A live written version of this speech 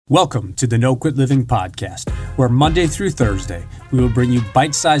Welcome to the No Quit Living podcast, where Monday through Thursday, we will bring you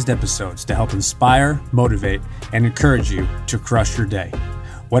bite-sized episodes to help inspire, motivate, and encourage you to crush your day.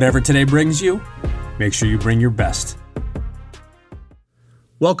 Whatever today brings you, make sure you bring your best.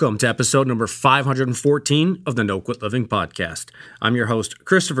 Welcome to episode number 514 of the No Quit Living podcast. I'm your host,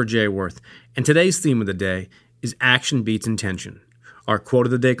 Christopher J. Worth, and today's theme of the day is action beats intention. Our quote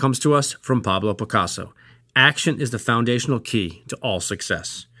of the day comes to us from Pablo Picasso. Action is the foundational key to all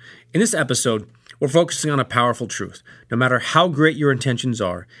success. In this episode, we're focusing on a powerful truth. No matter how great your intentions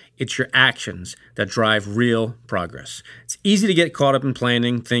are, it's your actions that drive real progress. It's easy to get caught up in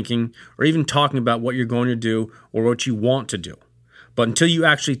planning, thinking, or even talking about what you're going to do or what you want to do. But until you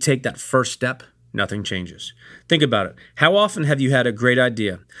actually take that first step, nothing changes. Think about it. How often have you had a great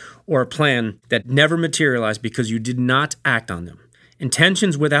idea or a plan that never materialized because you did not act on them?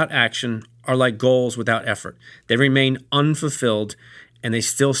 Intentions without action are like goals without effort. They remain unfulfilled, and they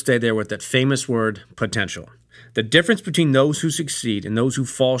still stay there with that famous word, potential. The difference between those who succeed and those who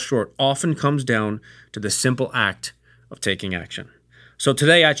fall short often comes down to the simple act of taking action. So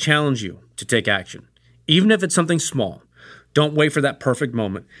today I challenge you to take action, even if it's something small. Don't wait for that perfect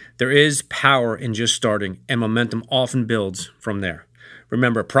moment. There is power in just starting, and momentum often builds from there.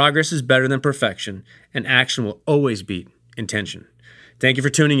 Remember, progress is better than perfection, and action will always beat intention. Thank you for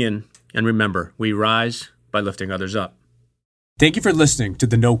tuning in, and remember, we rise by lifting others up. Thank you for listening to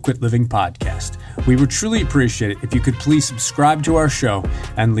the No Quit Living podcast. We would truly appreciate it if you could please subscribe to our show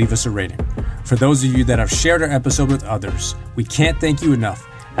and leave us a rating. For those of you that have shared our episode with others, we can't thank you enough,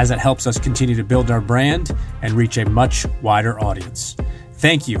 as it helps us continue to build our brand and reach a much wider audience.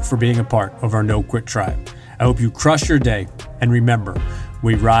 Thank you for being a part of our No Quit tribe. I hope you crush your day, and remember,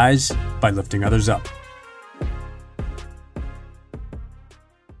 we rise by lifting others up.